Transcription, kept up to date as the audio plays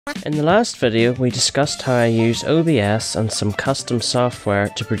In the last video we discussed how I use OBS and some custom software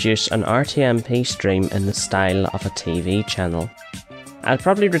to produce an RTMP stream in the style of a TV channel. I'll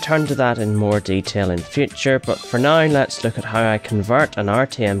probably return to that in more detail in future, but for now let's look at how I convert an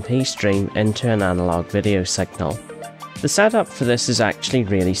RTMP stream into an analog video signal. The setup for this is actually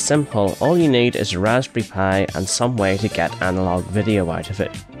really simple. All you need is a Raspberry Pi and some way to get analog video out of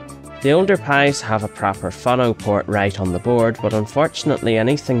it. The older Pis have a proper phono port right on the board, but unfortunately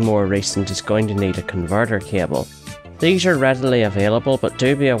anything more recent is going to need a converter cable. These are readily available, but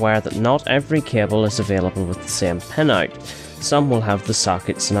do be aware that not every cable is available with the same pinout. Some will have the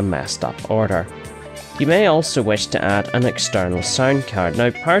sockets in a messed up order. You may also wish to add an external sound card. Now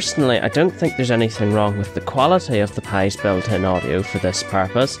personally I don't think there's anything wrong with the quality of the Pi's built-in audio for this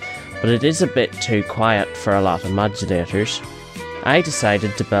purpose, but it is a bit too quiet for a lot of modulators. I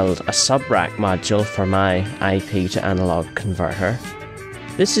decided to build a sub-rack module for my IP to analog converter.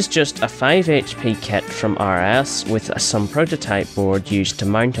 This is just a 5 HP kit from RS with some prototype board used to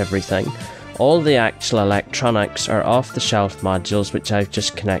mount everything. All the actual electronics are off-the-shelf modules which I've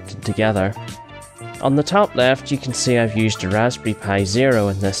just connected together. On the top left you can see I've used a Raspberry Pi Zero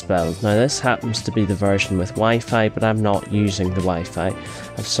in this build. Now this happens to be the version with Wi-Fi, but I'm not using the Wi-Fi.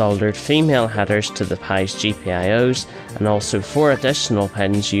 I've soldered female headers to the Pi's GPIOs and also 4 additional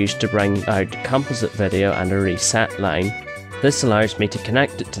pins used to bring out composite video and a reset line. This allows me to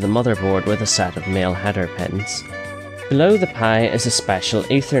connect it to the motherboard with a set of male header pins. Below the Pi is a special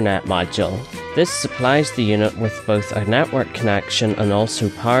Ethernet module. This supplies the unit with both a network connection and also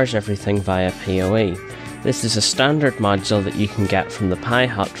powers everything via PoE. This is a standard module that you can get from the Pi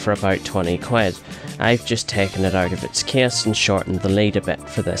Hut for about 20 quid. I've just taken it out of its case and shortened the lead a bit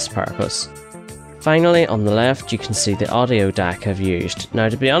for this purpose. Finally, on the left you can see the audio DAC I've used. Now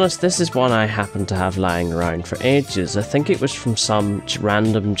to be honest, this is one I happen to have lying around for ages. I think it was from some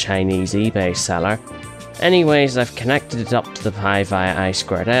random Chinese eBay seller. Anyways, I've connected it up to the Pi via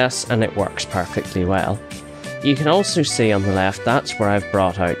I2S and it works perfectly well. You can also see on the left that's where I've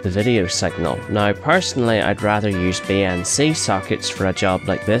brought out the video signal. Now personally I'd rather use BNC sockets for a job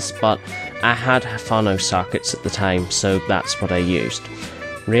like this, but I had phono sockets at the time, so that's what I used.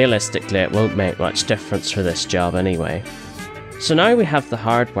 Realistically it won't make much difference for this job anyway. So now we have the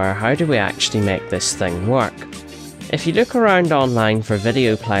hardware, how do we actually make this thing work? If you look around online for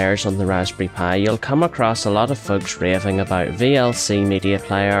video players on the Raspberry Pi, you'll come across a lot of folks raving about VLC media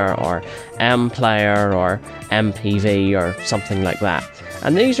player or M player or MPV or something like that.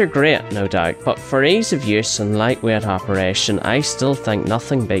 And these are great, no doubt, but for ease of use and lightweight operation, I still think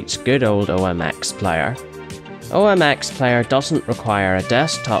nothing beats good old OMX player. OMX player doesn't require a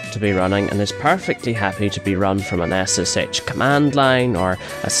desktop to be running and is perfectly happy to be run from an SSH command line or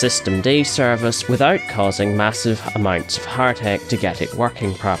a systemd service without causing massive amounts of heartache to get it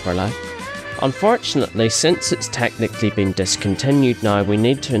working properly. Unfortunately, since it's technically been discontinued now, we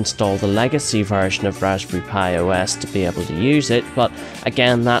need to install the legacy version of Raspberry Pi OS to be able to use it, but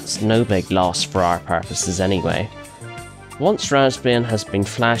again that's no big loss for our purposes anyway. Once Raspbian has been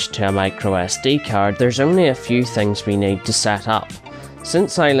flashed to a microSD card, there's only a few things we need to set up.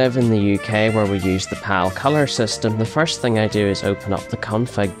 Since I live in the UK where we use the PAL colour system, the first thing I do is open up the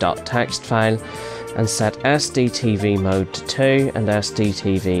config.txt file and set SDTV mode to 2 and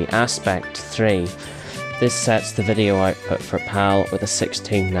SDTV aspect to 3. This sets the video output for PAL with a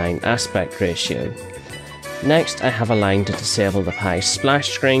 16:9 aspect ratio. Next I have a line to disable the Pi splash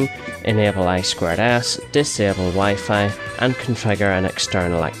screen, enable I2S, disable Wi-Fi and configure an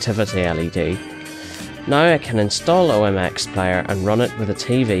external activity LED. Now I can install OMX player and run it with a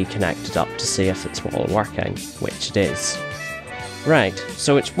TV connected up to see if it's all working, which it is. Right,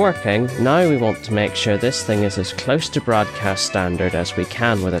 so it's working. Now we want to make sure this thing is as close to broadcast standard as we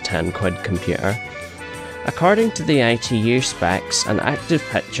can with a 10 quid computer. According to the ITU specs, an active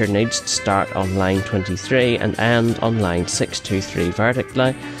picture needs to start on line 23 and end on line 623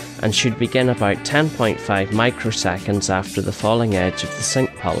 vertically, and should begin about 10.5 microseconds after the falling edge of the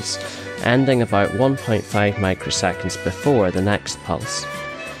sync pulse, ending about 1.5 microseconds before the next pulse.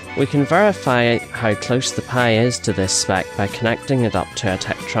 We can verify how close the Pi is to this spec by connecting it up to a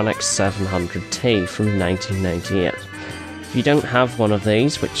Tektronix 700T from 1998. If you don't have one of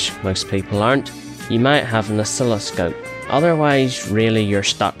these, which most people aren't, you might have an oscilloscope. Otherwise, really you're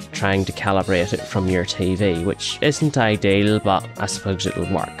stuck trying to calibrate it from your TV, which isn't ideal, but I suppose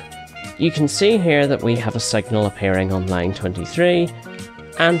it'll work. You can see here that we have a signal appearing on line 23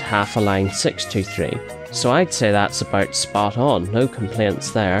 and half a line 623, so I'd say that's about spot on, no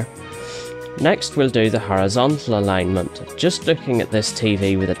complaints there. Next we'll do the horizontal alignment. Just looking at this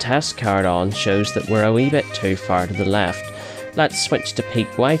TV with a test card on shows that we're a wee bit too far to the left. Let's switch to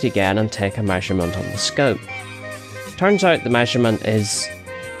peak white again and take a measurement on the scope. Turns out the measurement is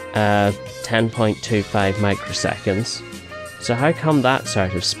 10.25 microseconds. So how come that's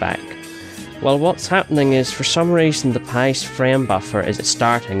out of spec? Well, what's happening is, for some reason, the Pi's frame buffer is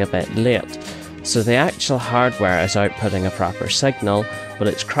starting a bit late. So the actual hardware is outputting a proper signal, but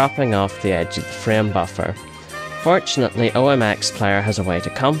it's cropping off the edge of the frame buffer. Fortunately, OMX Player has a way to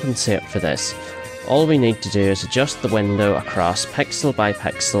compensate for this. All we need to do is adjust the window across pixel by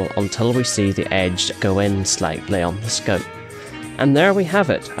pixel until we see the edge go in slightly on the scope. And there we have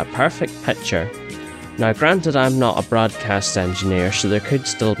it, a perfect picture. Now granted, I'm not a broadcast engineer, so there could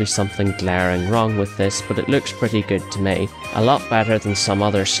still be something glaring wrong with this, but it looks pretty good to me. A lot better than some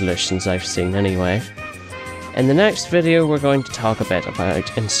other solutions I've seen anyway. In the next video we're going to talk a bit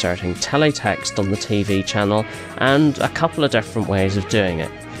about inserting teletext on the TV channel and a couple of different ways of doing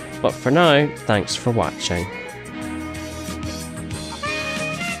it. But for now, thanks for watching.